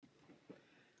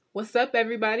What's up,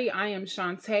 everybody? I am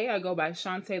Shantae. I go by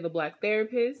Shantae the Black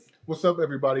Therapist. What's up,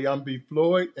 everybody? I'm B.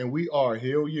 Floyd, and we are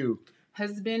Heal You.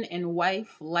 Husband and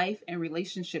wife, life and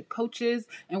relationship coaches,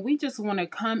 and we just want to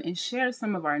come and share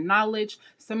some of our knowledge,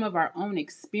 some of our own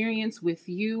experience with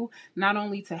you, not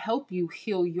only to help you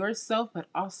heal yourself, but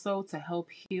also to help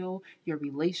heal your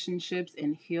relationships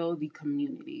and heal the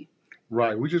community.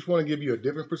 Right. We just want to give you a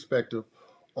different perspective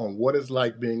on what it's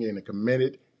like being in a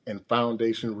committed and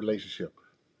foundation relationship.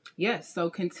 Yes, so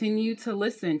continue to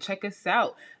listen, check us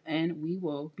out, and we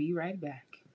will be right back.